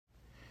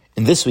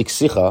In this week's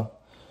Sikha,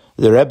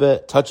 the Rebbe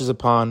touches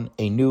upon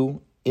a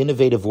new,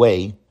 innovative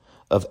way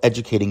of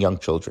educating young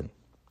children.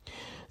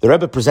 The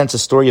Rebbe presents a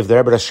story of the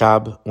Rebbe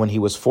Rashab when he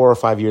was 4 or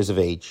 5 years of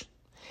age,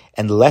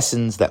 and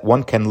lessons that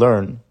one can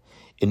learn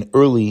in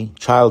early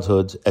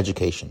childhood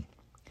education.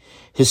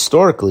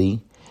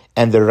 Historically,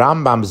 and the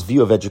Rambam's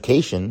view of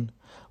education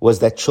was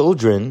that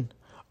children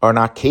are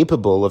not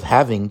capable of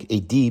having a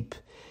deep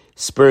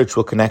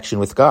spiritual connection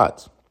with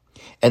God.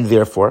 And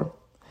therefore,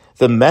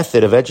 the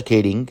method of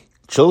educating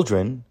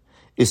children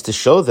is to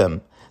show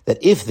them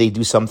that if they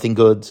do something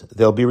good,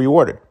 they'll be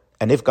rewarded.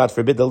 And if, God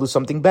forbid, they'll do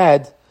something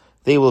bad,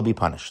 they will be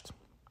punished.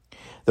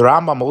 The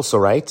Rambam also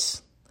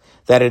writes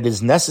that it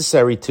is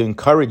necessary to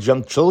encourage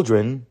young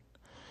children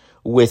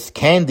with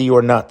candy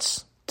or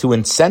nuts to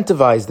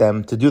incentivize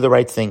them to do the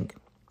right thing,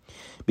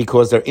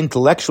 because their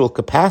intellectual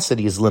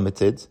capacity is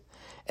limited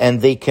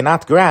and they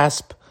cannot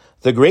grasp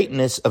the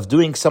greatness of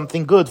doing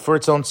something good for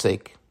its own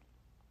sake.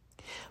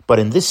 But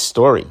in this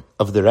story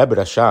of the Rebbe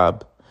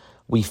Rashab,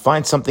 we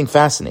find something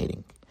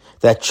fascinating,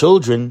 that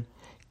children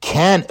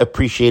can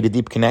appreciate a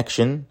deep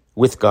connection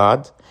with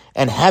God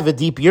and have a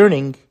deep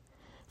yearning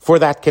for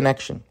that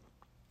connection.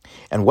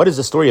 And what is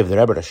the story of the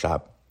Rebbe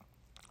Rashab?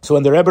 So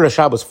when the Rebbe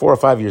Rashab was 4 or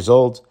 5 years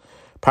old,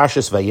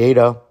 Parshas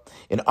Vayera,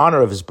 in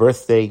honor of his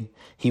birthday,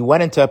 he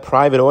went into a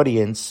private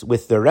audience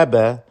with the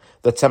Rebbe,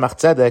 the Tzemach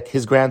Tzedek,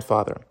 his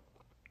grandfather.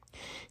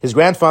 His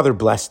grandfather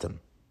blessed him.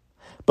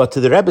 But to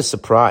the Rebbe's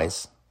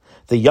surprise,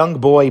 the young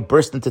boy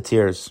burst into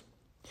tears.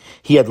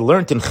 He had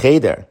learnt in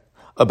Cheder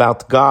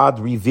about God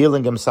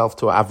revealing himself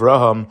to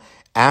Avraham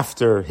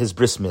after his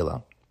bris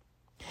milah,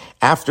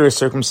 after his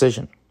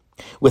circumcision.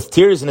 With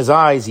tears in his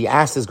eyes, he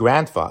asked his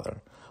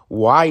grandfather,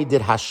 "Why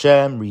did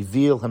Hashem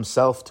reveal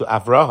himself to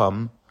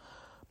Avraham,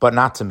 but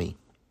not to me?"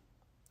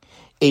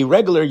 A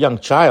regular young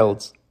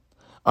child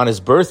on his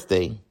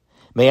birthday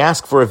may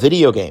ask for a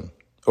video game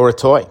or a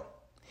toy,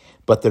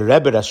 but the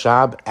Rebbe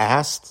Rashab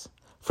asked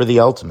for the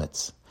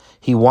ultimate.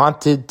 He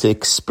wanted to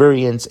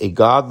experience a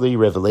godly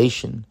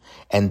revelation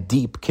and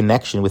deep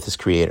connection with his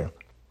Creator.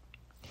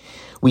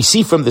 We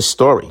see from this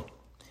story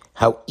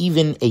how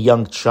even a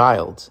young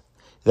child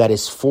that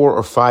is 4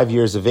 or 5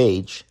 years of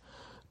age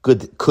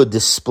could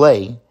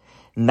display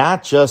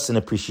not just an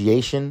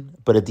appreciation,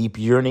 but a deep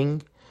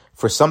yearning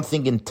for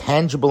something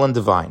intangible and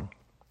divine.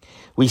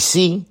 We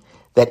see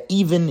that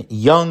even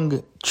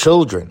young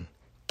children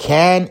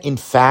can, in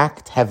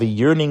fact, have a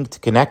yearning to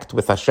connect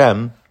with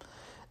Hashem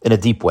in a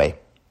deep way.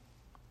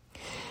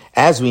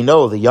 As we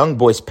know, the young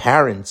boy's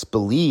parents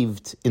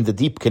believed in the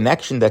deep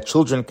connection that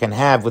children can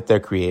have with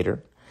their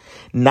Creator,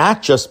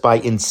 not just by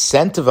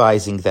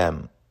incentivizing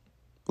them,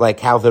 like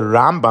how the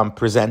Rambam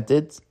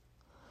presented,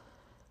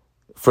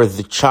 for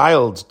the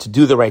child to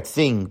do the right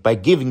thing by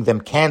giving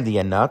them candy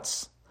and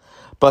nuts,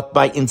 but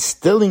by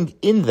instilling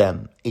in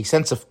them a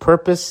sense of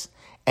purpose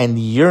and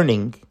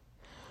yearning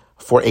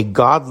for a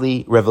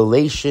godly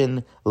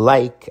revelation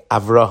like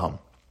Avraham.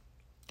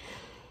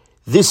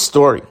 This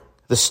story,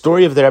 the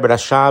story of the Rebbe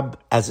Rashab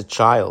as a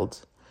child,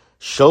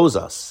 shows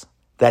us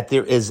that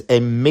there is a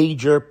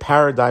major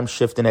paradigm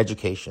shift in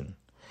education,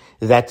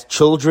 that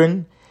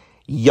children,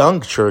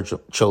 young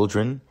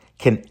children,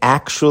 can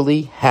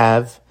actually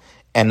have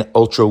an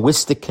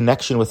altruistic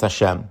connection with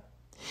Hashem.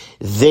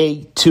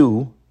 They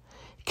too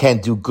can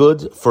do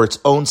good for its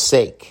own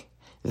sake.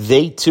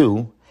 They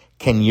too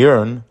can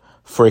yearn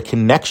for a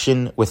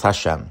connection with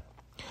Hashem.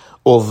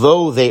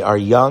 Although they are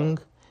young,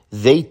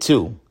 they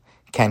too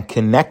can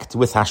connect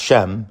with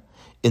Hashem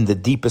in the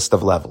deepest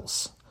of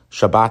levels.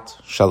 Shabbat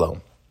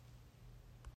Shalom.